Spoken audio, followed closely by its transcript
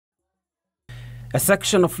A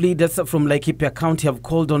section of leaders from Laikipia County have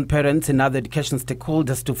called on parents and other education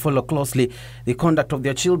stakeholders to follow closely the conduct of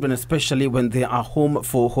their children, especially when they are home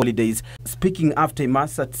for holidays. Speaking after a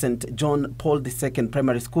mass at St. John Paul II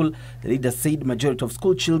Primary School, the leaders said majority of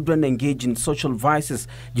school children engage in social vices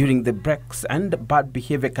during the breaks, and bad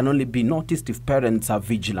behavior can only be noticed if parents are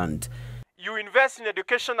vigilant. You invest in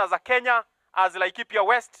education as a Kenya, as Laikipia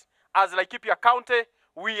West, as Laikipia County,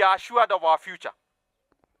 we are assured of our future.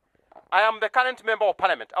 I am the current member of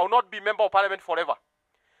parliament. I will not be member of parliament forever.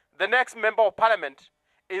 The next member of parliament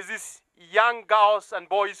is these young girls and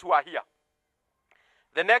boys who are here.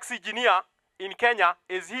 The next engineer in Kenya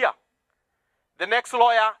is here. The next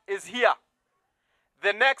lawyer is here.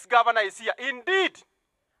 The next governor is here. Indeed,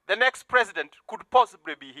 the next president could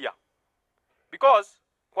possibly be here. Because,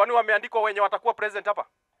 kwani wameandikwa wenye watakuwa president hapa?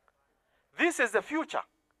 This is the future.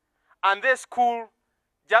 And this school,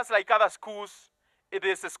 just like other schools, it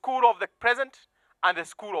is a school of the present and a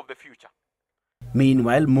school of the future.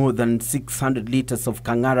 Meanwhile, more than 600 litres of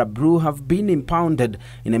Kang'ara brew have been impounded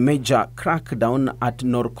in a major crackdown at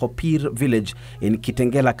Norkopir village in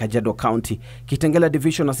Kitengela, Kajiado County. Kitengela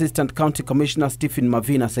Division Assistant County Commissioner Stephen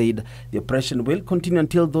Mavina said the operation will continue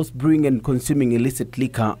until those brewing and consuming illicit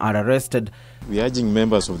liquor are arrested. We are urging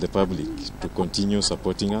members of the public to continue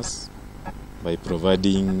supporting us by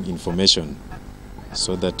providing information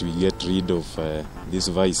so that we get rid of this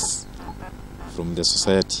vice from the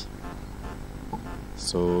society.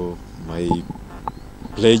 So my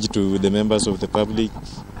pledge to the members of the public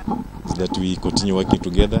is that we continue working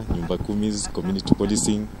together, Nyumba Kumis, community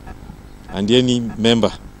policing, and any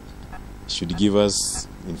member should give us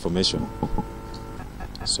information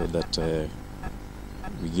so that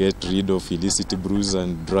we get rid of illicit brews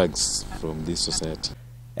and drugs from this society.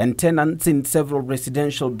 And tenants in several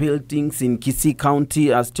residential buildings in KBC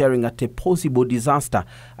County are staring at a possible disaster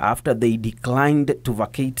after they declined to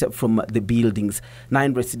vacate from the buildings.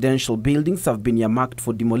 9 residential buildings have been earmarked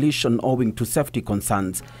for demolition owing to safety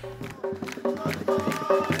concerns.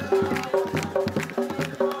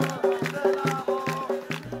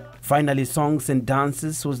 Finally, songs and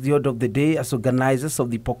dances was the order of the day as organizers of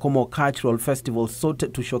the Pokomo Cultural Festival sought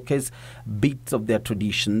to showcase bits of their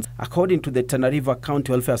traditions. According to the Tana River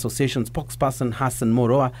County Welfare Association spokesperson Hassan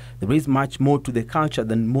Moroa, there is much more to the culture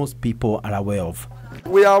than most people are aware of.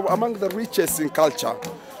 We are among the richest in culture.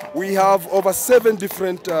 We have over 7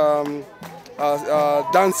 different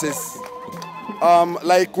dances.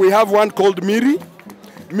 Like we have one called Miri.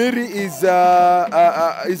 Miri is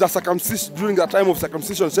a circumcision during the time of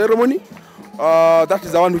circumcision ceremony. That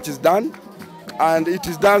is the one which is done, and it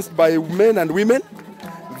is danced by men and women.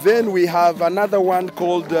 Then we have another one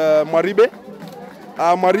called Maribe.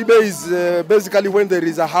 Maribe is basically when there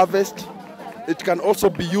is a harvest. It can also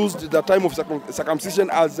be used at the time of circumcision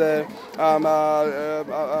as a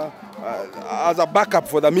backup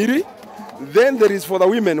for the Miri. Then there is for the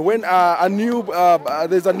women, when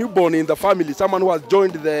there's a newborn in the family, someone who has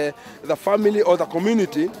joined the family or the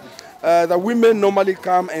community, the women normally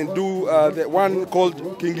come and do the one called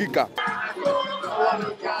Kingika.